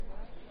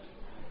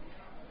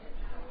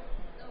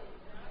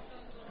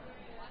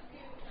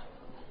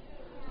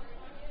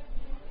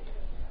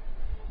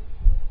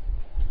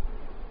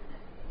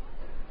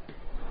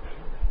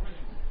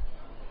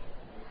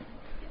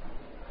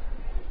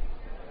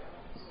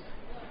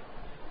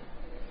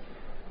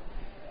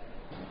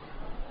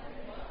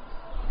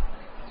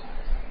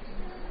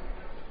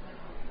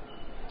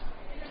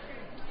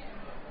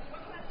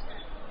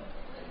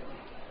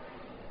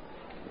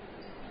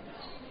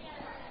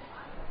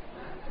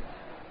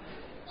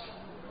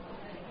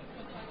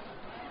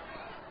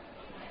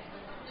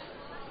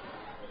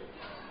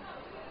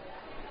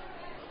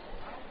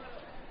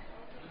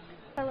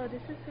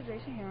this is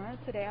Sujation Huron.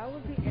 Today I will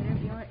be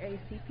interviewing a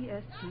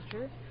CPS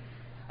teacher,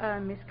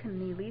 Miss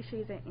Keneally.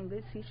 She's an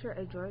English teacher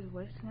at George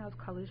Westinghouse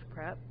College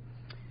Prep.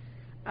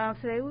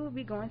 Today we will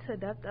be going to the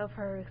depth of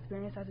her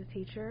experience as a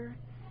teacher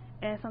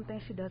and some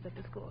things she does at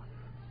the school.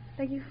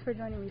 Thank you for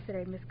joining me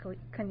today, Miss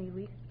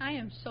Keneally. I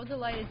am so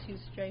delighted to,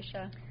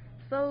 Stresha.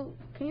 So,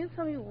 can you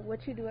tell me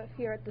what you do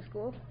here at the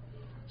school?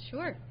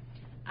 Sure.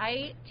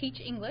 I teach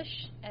English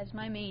as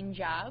my main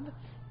job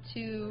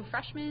to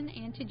freshmen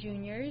and to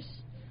juniors.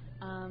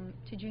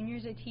 To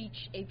juniors, I teach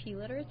AP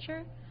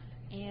Literature,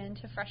 and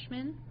to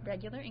freshmen,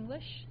 regular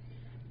English.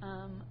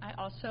 I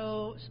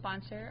also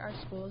sponsor our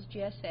school's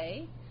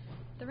GSA,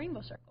 the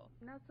Rainbow Circle.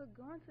 Now, to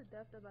go into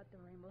depth about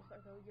the Rainbow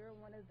Circle, you're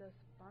one of the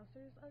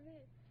sponsors of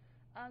it.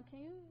 Can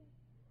you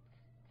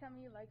tell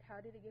me, how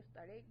did it get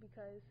started?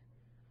 Because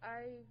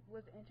I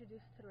was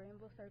introduced to the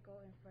Rainbow Circle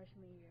in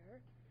freshman year.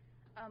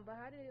 But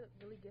how did it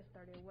really get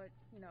started? What,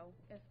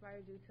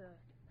 inspired you to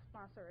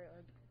sponsor it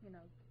or,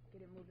 get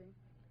it moving?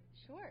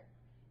 Sure.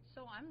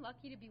 So I'm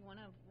lucky to be one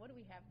of, what do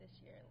we have this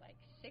year,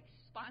 6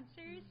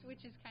 sponsors,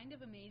 which is kind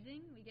of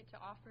amazing. We get to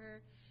offer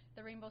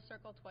the Rainbow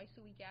Circle twice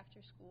a week after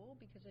school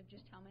because of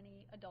just how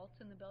many adults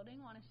in the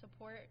building want to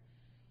support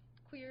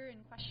queer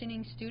and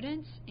questioning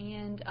students.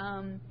 And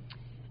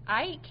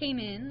I came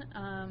in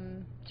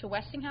to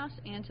Westinghouse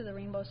and to the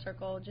Rainbow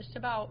Circle just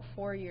about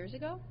 4 years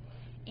ago.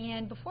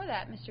 And before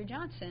that, Mr.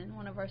 Johnson,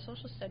 one of our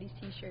social studies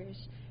teachers,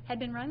 had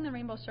been running the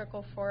Rainbow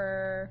Circle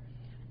for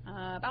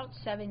about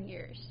 7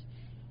 years.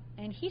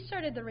 And he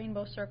started the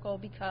Rainbow Circle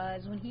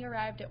because when he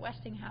arrived at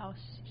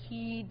Westinghouse,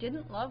 he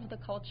didn't love the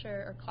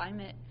culture or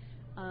climate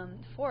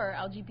for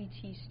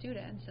LGBT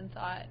students and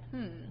thought,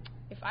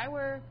 if I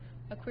were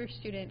a queer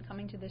student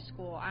coming to this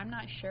school, I'm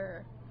not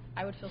sure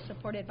I would feel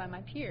supported by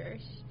my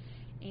peers.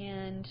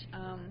 And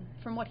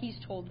from what he's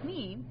told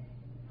me,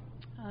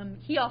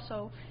 he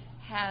also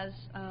has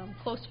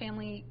close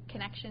family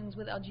connections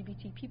with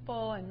LGBT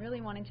people and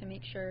really wanted to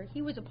make sure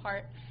he was a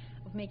part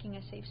of making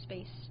a safe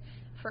space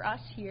for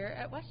us here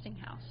at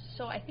Westinghouse.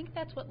 So I think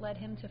that's what led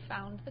him to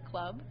found the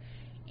club.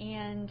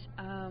 And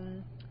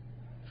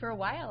for a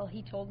while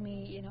he told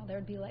me, there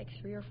would be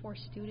 3 or 4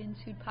 students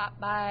who'd pop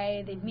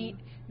by. They'd meet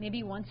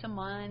maybe once a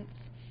month.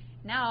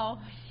 Now,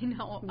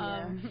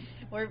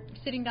 we're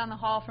sitting down the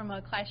hall from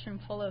a classroom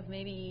full of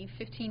maybe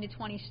 15 to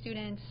 20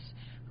 students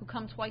who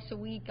come twice a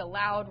week, a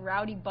loud,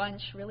 rowdy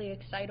bunch, really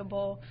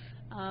excitable.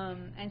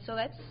 And so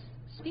that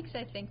speaks,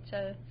 I think,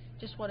 to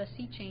just what a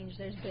sea change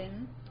there's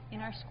been in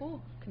our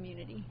school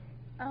community.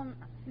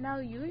 Now,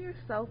 you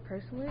yourself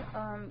personally,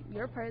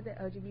 you're part of the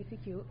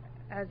LGBTQ,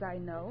 as I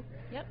know.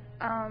 Yep.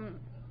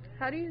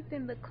 How do you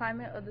think the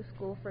climate of the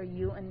school for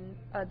you and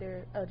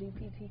other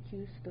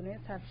LGBTQ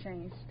students have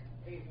changed?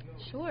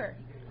 Sure.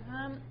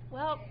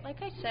 Well,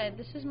 like I said,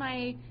 this is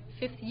my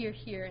 5th year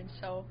here, and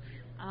so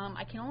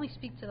I can only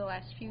speak to the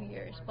last few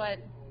years, but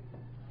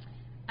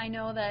I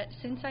know that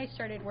since I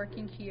started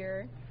working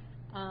here,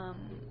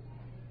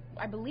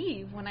 I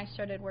believe when I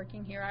started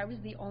working here, I was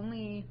the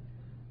only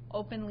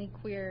openly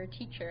queer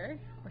teacher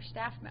or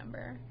staff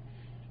member,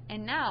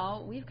 and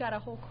now we've got a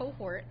whole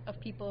cohort of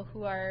people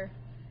who are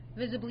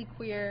visibly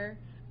queer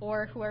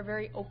or who are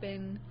very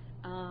open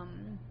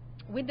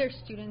with their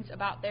students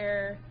about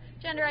their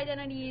gender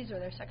identities or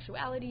their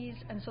sexualities,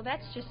 and so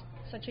that's just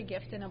such a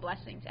gift and a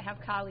blessing to have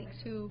colleagues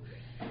who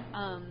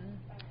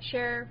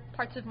share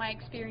parts of my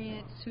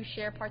experience, who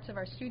share parts of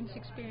our students'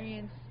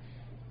 experience.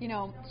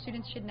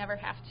 Students should never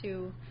have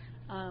to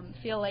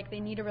feel like they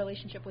need a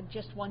relationship with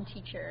just one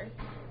teacher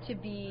to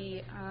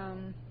be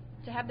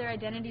to have their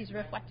identities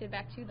reflected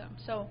back to them.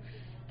 So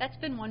that's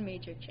been one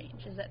major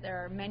change, is that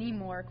there are many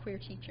more queer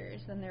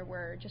teachers than there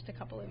were just a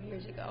couple of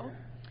years ago.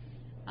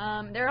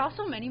 There are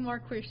also many more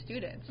queer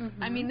students.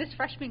 I mean, this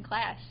freshman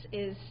class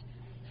is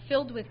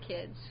filled with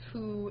kids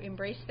who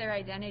embrace their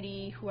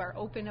identity, who are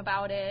open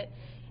about it,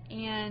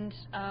 and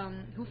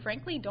who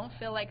frankly don't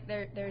feel like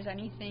there's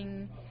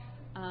anything,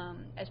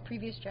 as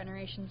previous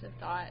generations have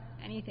thought,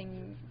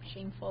 anything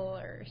shameful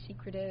or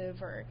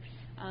secretive or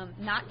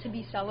not to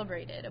be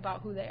celebrated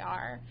about who they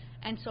are.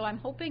 And so I'm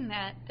hoping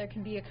that there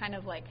can be a kind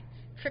of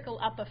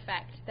trickle-up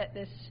effect, that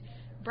this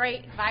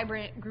bright,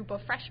 vibrant group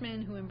of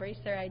freshmen who embrace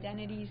their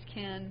identities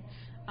can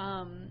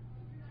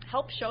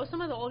help show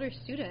some of the older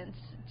students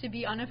to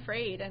be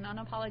unafraid and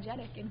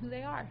unapologetic in who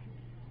they are.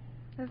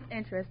 That's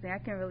interesting. I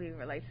can really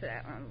relate to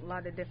that on a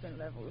lot of different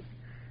levels.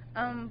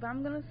 But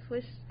I'm going to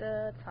switch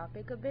the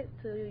topic a bit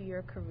to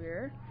your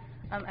career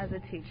as a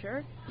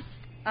teacher.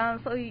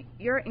 So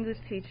you're an English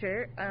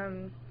teacher.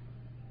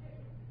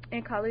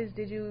 In college,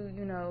 did you,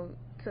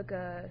 took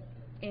a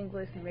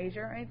English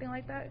major or anything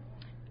like that?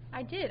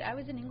 I did. I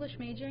was an English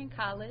major in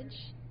college.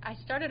 I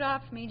started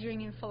off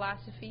majoring in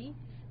philosophy,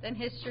 then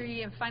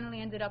history, and finally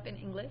ended up in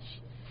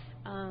English.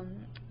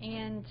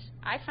 And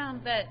I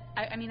found that,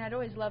 I'd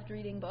always loved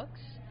reading books,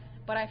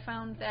 but I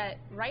found that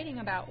writing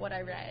about what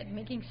I read,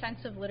 making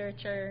sense of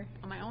literature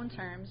on my own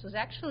terms, was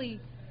actually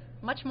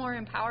much more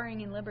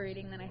empowering and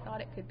liberating than I thought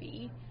it could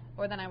be,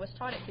 or than I was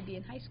taught it could be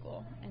in high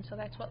school. And so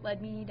that's what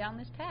led me down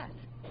this path.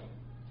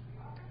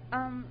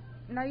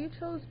 Now you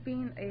chose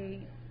being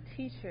a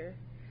teacher,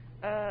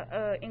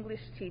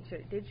 English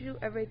teacher. Did you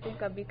ever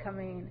think of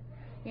becoming,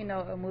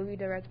 a movie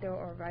director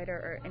or writer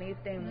or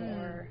anything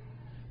more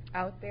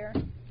out there?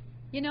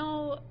 You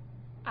know,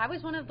 I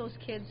was one of those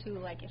kids who,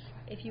 like,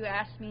 if you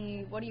asked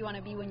me, what do you want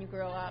to be when you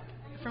grow up,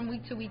 from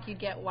week to week you'd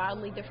get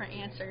wildly different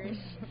answers.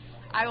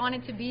 I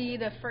wanted to be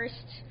the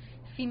first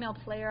female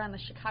player on the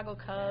Chicago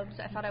Cubs.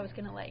 I thought I was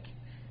going to,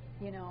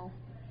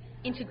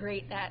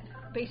 integrate that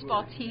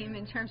baseball team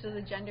in terms of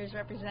the genders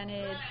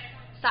represented,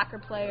 soccer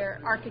player,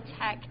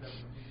 architect.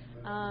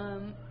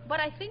 But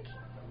I think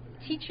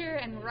teacher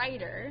and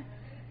writer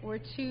were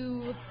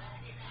two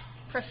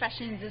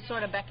professions that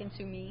sort of beckoned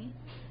to me.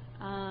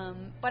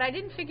 But I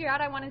didn't figure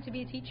out I wanted to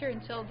be a teacher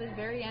until the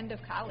very end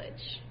of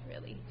college,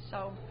 really.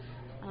 So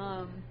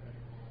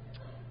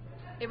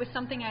it was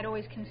something I'd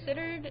always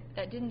considered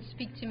that didn't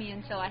speak to me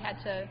until I had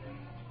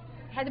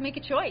to make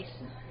a choice,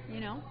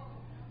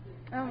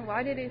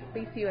 Why did it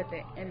speak to you at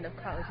the end of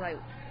college? Like,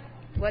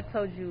 what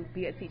told you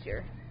be a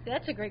teacher?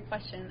 That's a great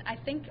question. I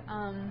think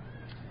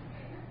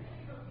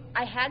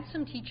I had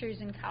some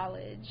teachers in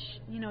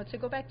college, to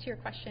go back to your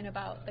question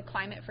about the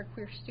climate for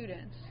queer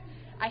students.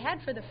 I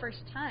had for the first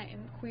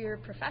time queer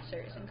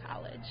professors in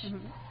college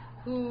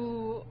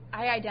who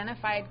I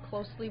identified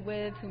closely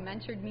with, who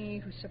mentored me,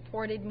 who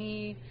supported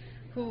me,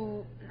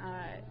 who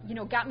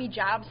got me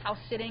jobs house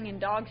sitting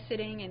and dog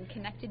sitting and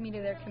connected me to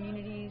their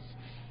communities.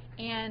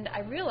 And I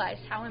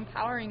realized how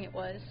empowering it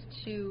was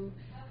to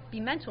be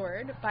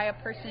mentored by a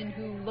person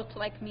who looked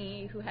like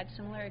me, who had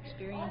similar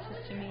experiences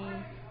to me,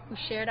 who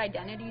shared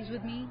identities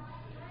with me.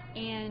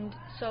 And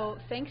so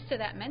thanks to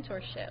that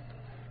mentorship,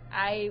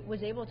 I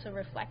was able to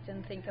reflect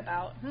and think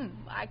about,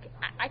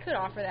 I could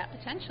offer that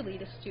potentially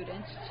to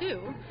students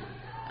too.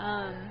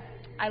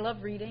 I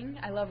love reading,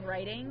 I love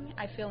writing,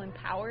 I feel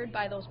empowered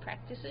by those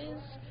practices.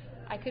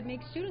 I could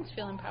make students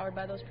feel empowered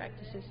by those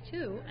practices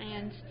too,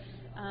 and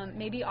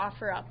maybe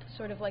offer up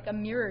sort of like a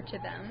mirror to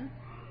them.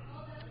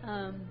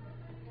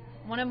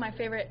 One of my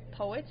favorite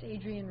poets,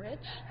 Adrienne Rich,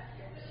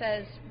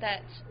 says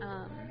that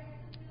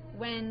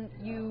when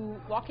you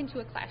walk into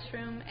a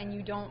classroom and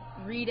you don't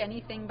read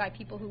anything by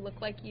people who look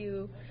like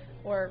you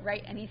or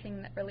write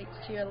anything that relates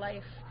to your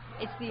life,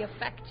 it's the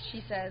effect,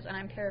 she says, and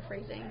I'm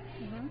paraphrasing,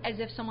 as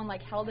if someone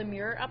like held a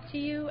mirror up to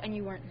you and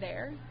you weren't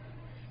there.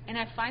 And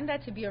I find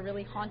that to be a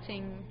really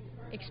haunting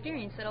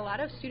experience that a lot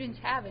of students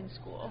have in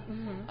school,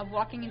 of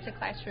walking into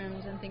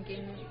classrooms and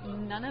thinking,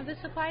 none of this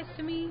applies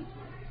to me?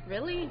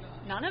 Really?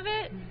 None of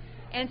it?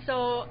 And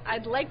so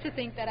I'd like to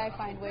think that I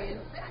find ways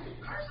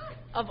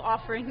of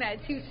offering that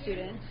to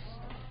students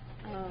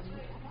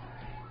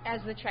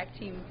as the track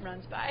team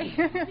runs by.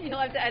 You'll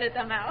have to edit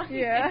them out.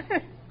 Yeah.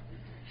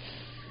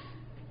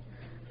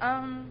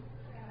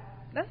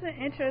 That's an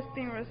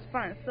interesting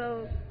response.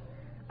 So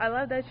I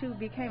love that you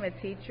became a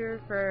teacher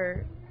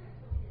for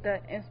the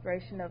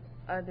inspiration of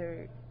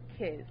other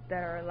kids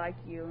that are like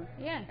you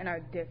and are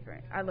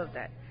different. I love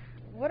that.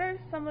 What are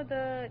some of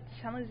the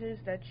challenges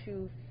that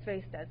you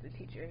faced as a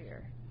teacher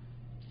here?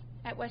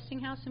 At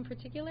Westinghouse in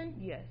particular?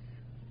 Yes.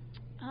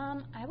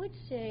 I would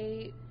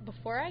say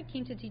before I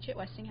came to teach at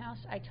Westinghouse,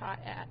 I taught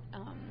at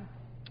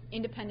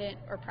independent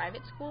or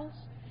private schools.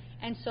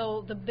 And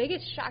so the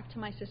biggest shock to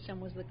my system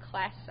was the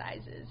class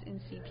sizes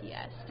in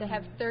CPS. To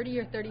have 30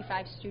 or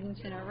 35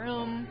 students in a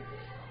room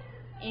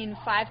in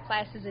 5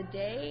 classes a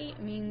day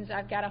means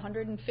I've got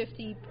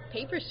 150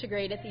 papers to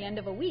grade at the end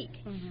of a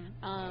week.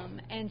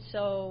 And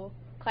so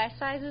class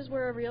sizes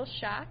were a real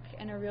shock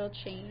and a real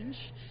change.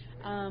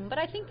 But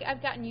I think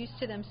I've gotten used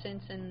to them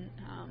since, and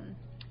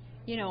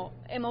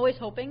I'm always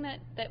hoping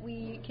that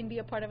we can be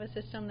a part of a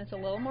system that's a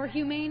little more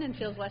humane and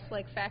feels less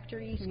like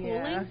factory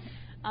schooling.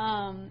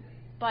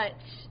 But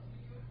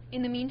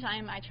in the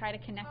meantime, I try to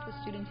connect with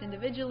students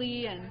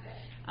individually and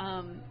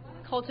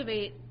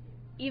cultivate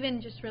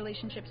even just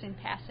relationships in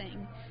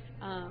passing,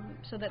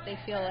 so that they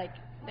feel like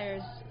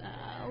there's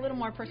a little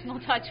more personal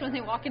touch when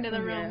they walk into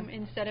the room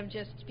instead of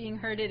just being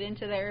herded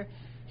into their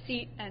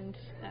seat and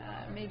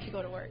made to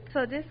go to work.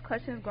 So this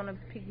question is going to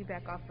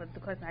piggyback off of the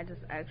question I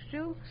just asked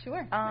you.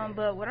 Sure.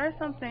 But what are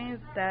some things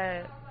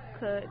that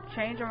could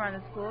change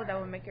around the school that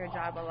would make your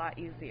job a lot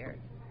easier?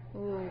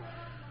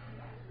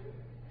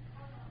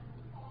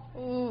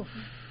 Oof.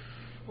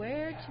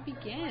 Where to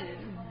begin?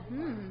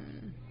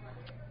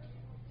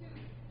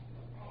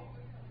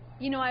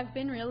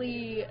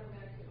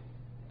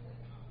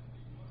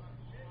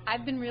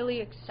 I've been really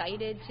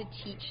excited to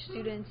teach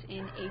students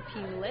in AP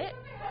Lit,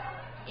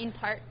 in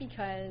part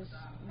because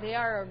they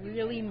are a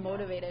really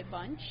motivated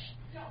bunch.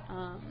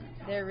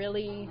 They're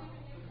really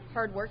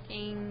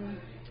hardworking.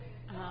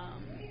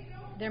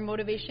 Their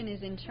motivation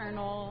is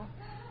internal,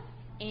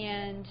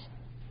 and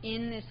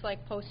in this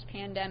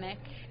post-pandemic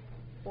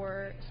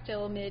or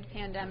still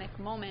mid-pandemic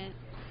moment,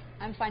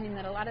 I'm finding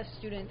that a lot of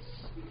students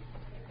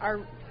are,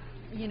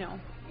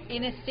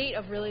 in a state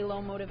of really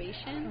low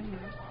motivation,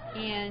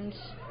 and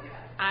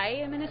I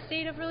am in a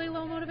state of really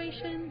low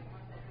motivation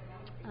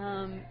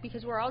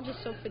because we're all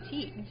just so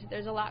fatigued.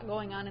 There's a lot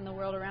going on in the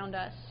world around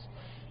us,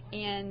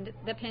 And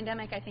the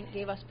pandemic, I think,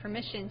 gave us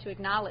permission to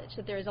acknowledge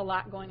that there is a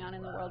lot going on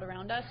in the world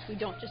around us. We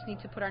don't just need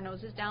to put our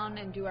noses down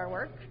and do our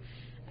work.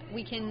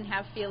 We can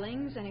have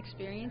feelings and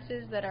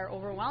experiences that are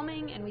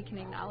overwhelming, and we can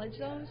acknowledge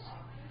those.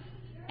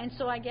 And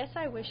so I guess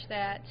I wish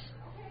that,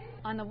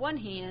 on the one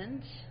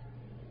hand,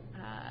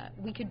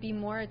 we could be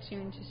more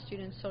attuned to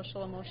students'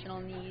 social emotional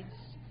needs,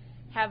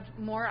 have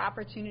more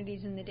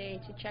opportunities in the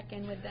day to check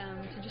in with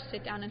them, to just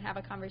sit down and have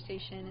a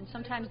conversation. And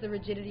sometimes the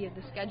rigidity of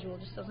the schedule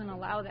just doesn't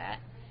allow that.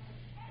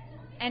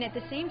 And at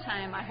the same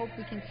time, I hope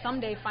we can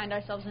someday find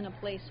ourselves in a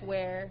place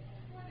where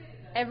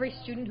every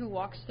student who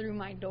walks through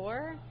my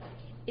door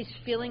is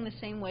feeling the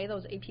same way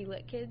those AP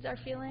Lit kids are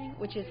feeling,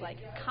 which is like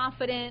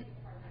confident,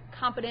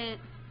 competent,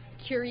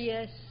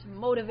 curious,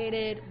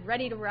 motivated,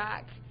 ready to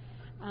rock.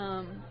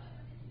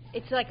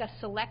 It's like a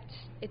select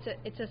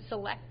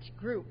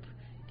group,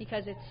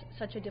 because it's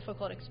such a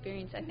difficult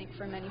experience, I think,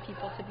 for many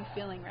people to be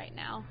feeling right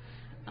now.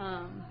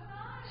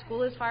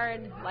 School is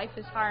hard, life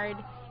is hard,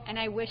 and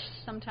I wish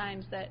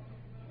sometimes that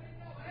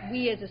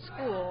we as a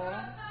school,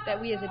 that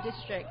we as a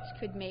district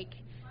could make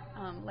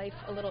life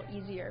a little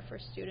easier for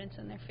students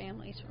and their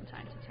families from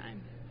time to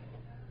time.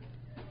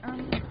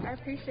 I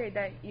appreciate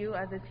that you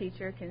as a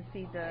teacher can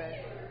see the,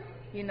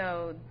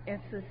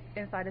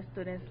 inside a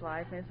student's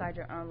life, inside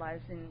your own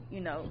lives, and,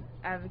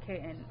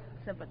 advocate and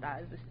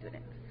sympathize with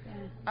students.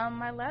 Yeah.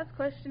 My last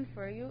question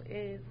for you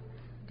is,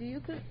 do you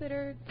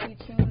consider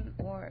teaching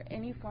or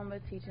any form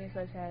of teaching,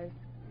 such as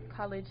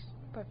college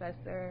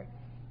professor,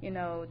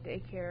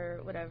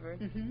 daycare, whatever,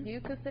 do you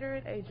consider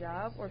it a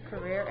job or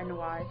career, and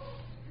why?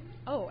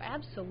 Oh,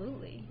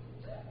 absolutely.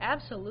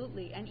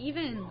 Absolutely. And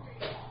even,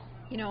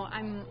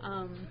 I'm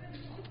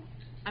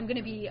going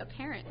to be a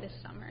parent this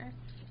summer,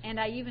 and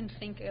I even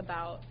think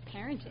about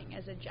parenting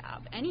as a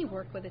job. Any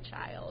work with a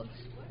child,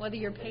 whether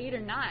you're paid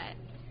or not,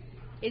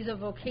 is a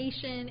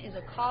vocation, is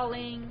a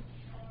calling.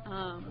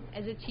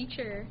 As a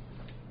teacher,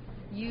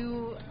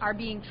 you are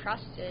being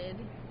trusted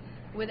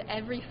with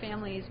every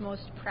family's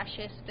most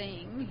precious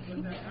thing,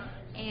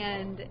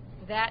 and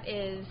that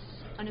is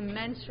an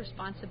immense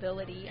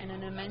responsibility and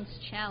an immense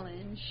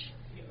challenge,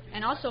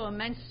 and also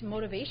immense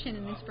motivation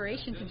and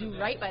inspiration to do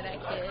right by that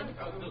kid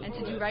and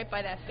to do right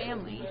by that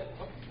family.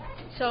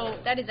 So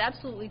that is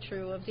absolutely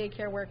true of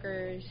daycare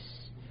workers,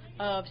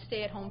 of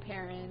stay-at-home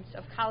parents,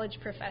 of college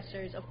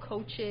professors, of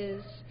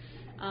coaches,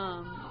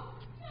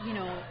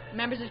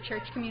 members of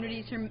church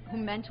communities who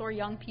mentor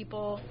young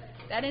people.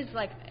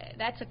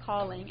 That's a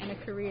calling and a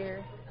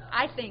career,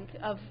 I think,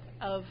 of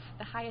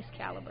the highest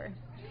caliber.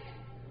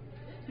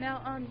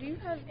 Now, do you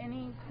have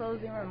any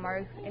closing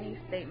remarks, any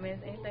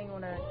statements, anything you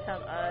want to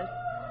tell us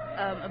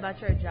about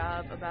your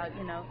job, about,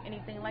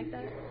 anything like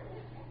that?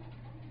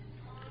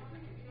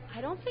 I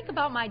don't think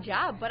about my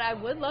job, but I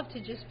would love to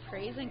just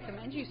praise and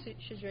commend you,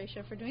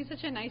 Shadresha, for doing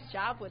such a nice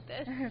job with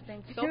this.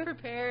 Thank you. So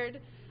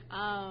prepared,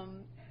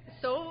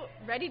 so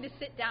ready to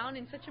sit down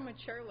in such a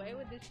mature way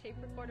with this tape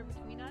recorder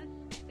between us.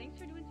 Thanks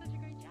for doing such a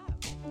great job.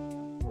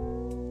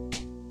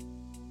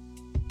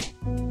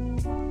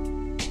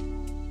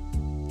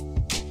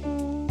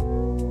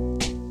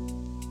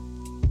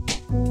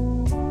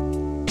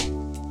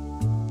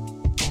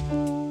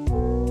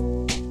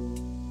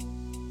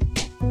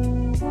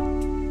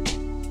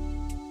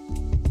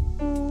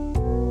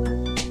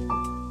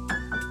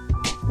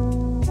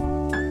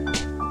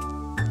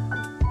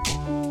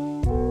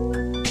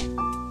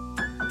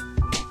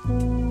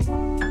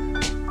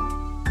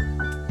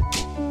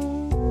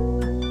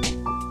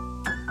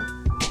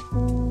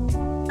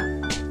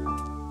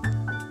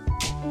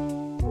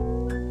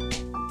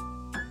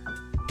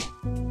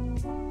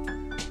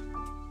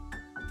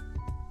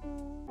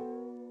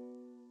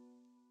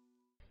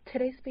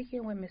 Today,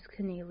 speaking with Ms.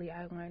 Keneally,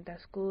 I learned that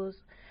schools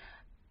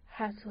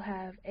have to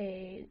have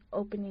a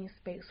opening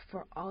space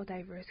for all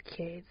diverse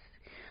kids,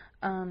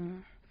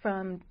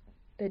 from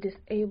the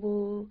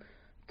disabled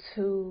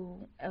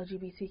to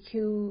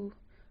LGBTQ,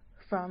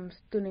 from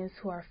students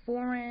who are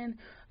foreign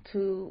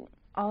to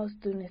all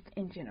students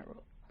in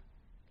general.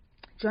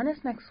 Join us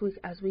next week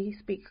as we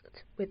speak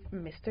with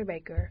Mr.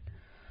 Baker,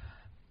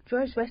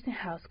 George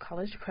Westinghouse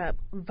College Prep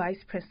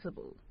Vice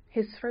Principal,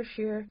 his first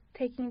year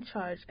taking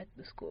charge at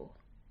the school.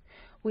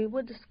 We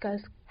will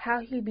discuss how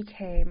he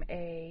became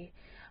a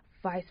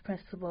vice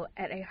principal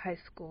at a high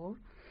school.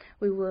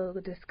 We will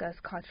discuss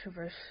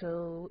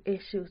controversial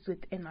issues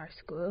within our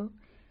school,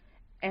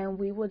 and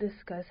we will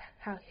discuss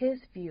how his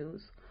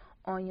views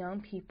on young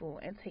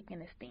people and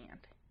taking a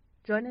stand.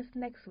 Join us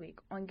next week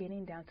on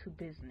Getting Down to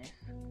Business.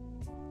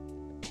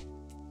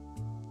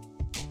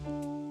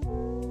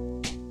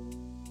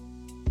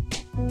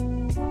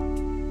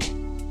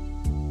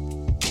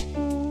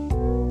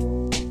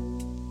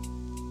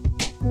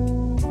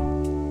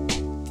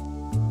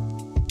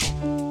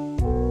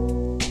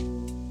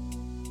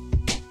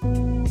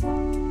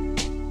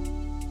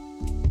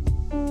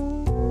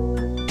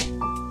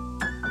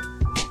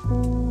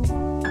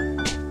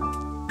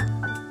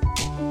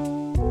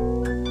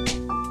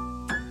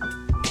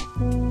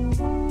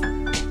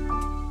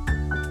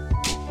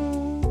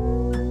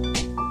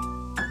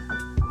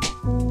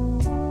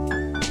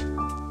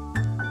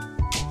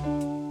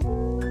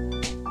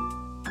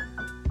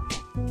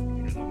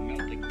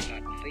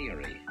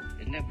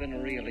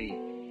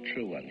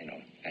 true one, you know.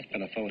 That's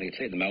been a phony,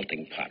 say the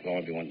melting pot, well,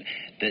 everyone.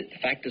 The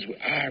fact is,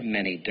 there are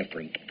many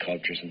different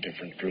cultures and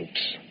different groups,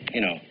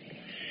 you know.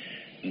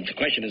 And the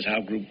question is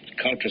how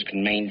cultures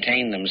can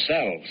maintain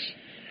themselves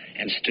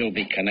and still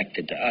be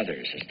connected to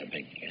others is the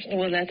big issue.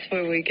 Well, that's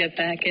where we get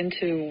back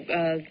into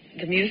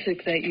the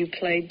music that you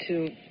played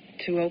to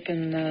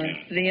open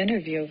the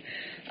interview.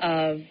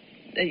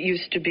 It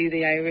used to be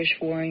the Irish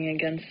warring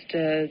against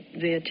the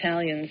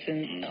Italians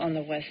on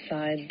the west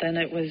side. Then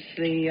it was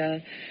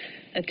the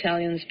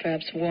Italians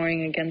perhaps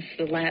warring against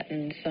the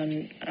Latins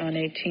on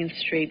 18th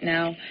Street.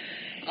 Now,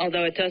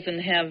 although it doesn't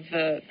have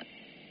the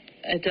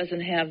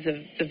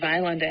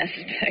violent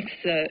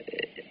aspects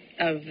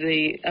of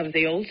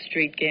the old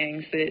street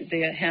gangs,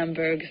 the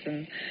Hamburgs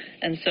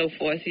and so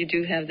forth, you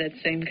do have that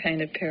same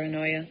kind of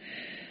paranoia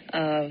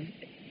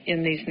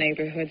in these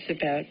neighborhoods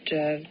about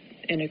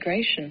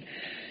integration.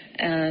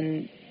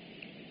 And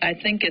I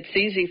think it's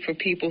easy for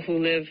people who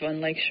live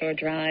on Lakeshore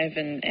Drive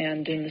and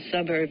in the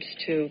suburbs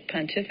to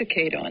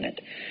pontificate on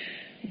it.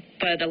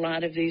 But a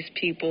lot of these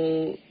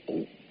people,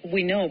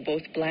 we know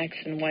both blacks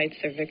and whites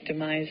are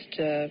victimized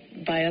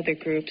by other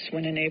groups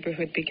when a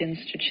neighborhood begins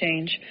to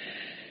change.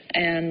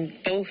 And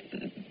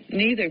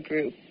neither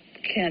group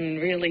can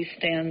really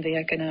stand the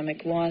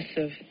economic loss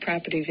of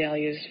property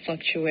values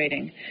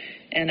fluctuating.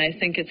 And I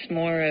think it's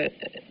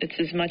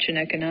as much an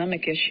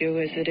economic issue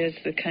as it is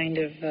the kind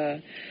of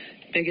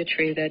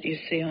bigotry that you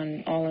see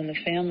on All in the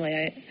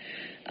Family.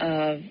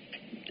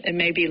 It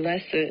may be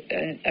less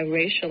a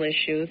racial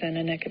issue than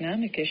an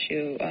economic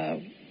issue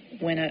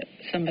when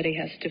somebody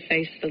has to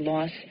face the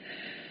loss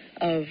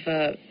of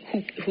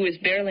who is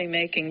barely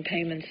making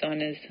payments on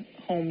his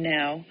home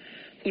now,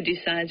 who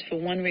decides for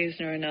one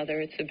reason or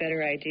another it's a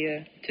better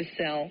idea to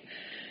sell,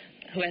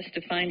 who has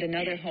to find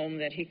another home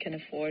that he can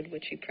afford,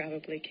 which he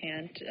probably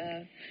can't.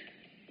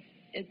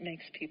 It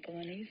makes people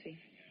uneasy.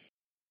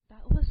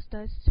 That was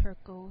Studs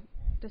Terkel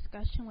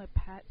discussion with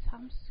Pat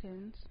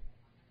Tompkins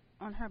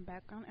on her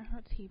background and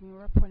her TV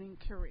reporting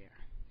career.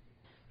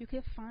 You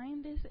can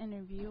find this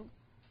interview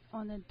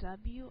on the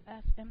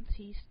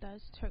WFMT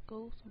Studs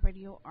Terkel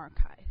radio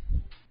archive.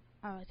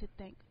 I'd like to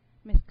thank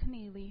Ms.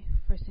 Keneally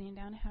for sitting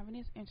down and having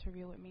this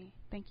interview with me.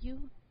 Thank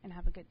you, and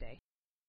have a good day.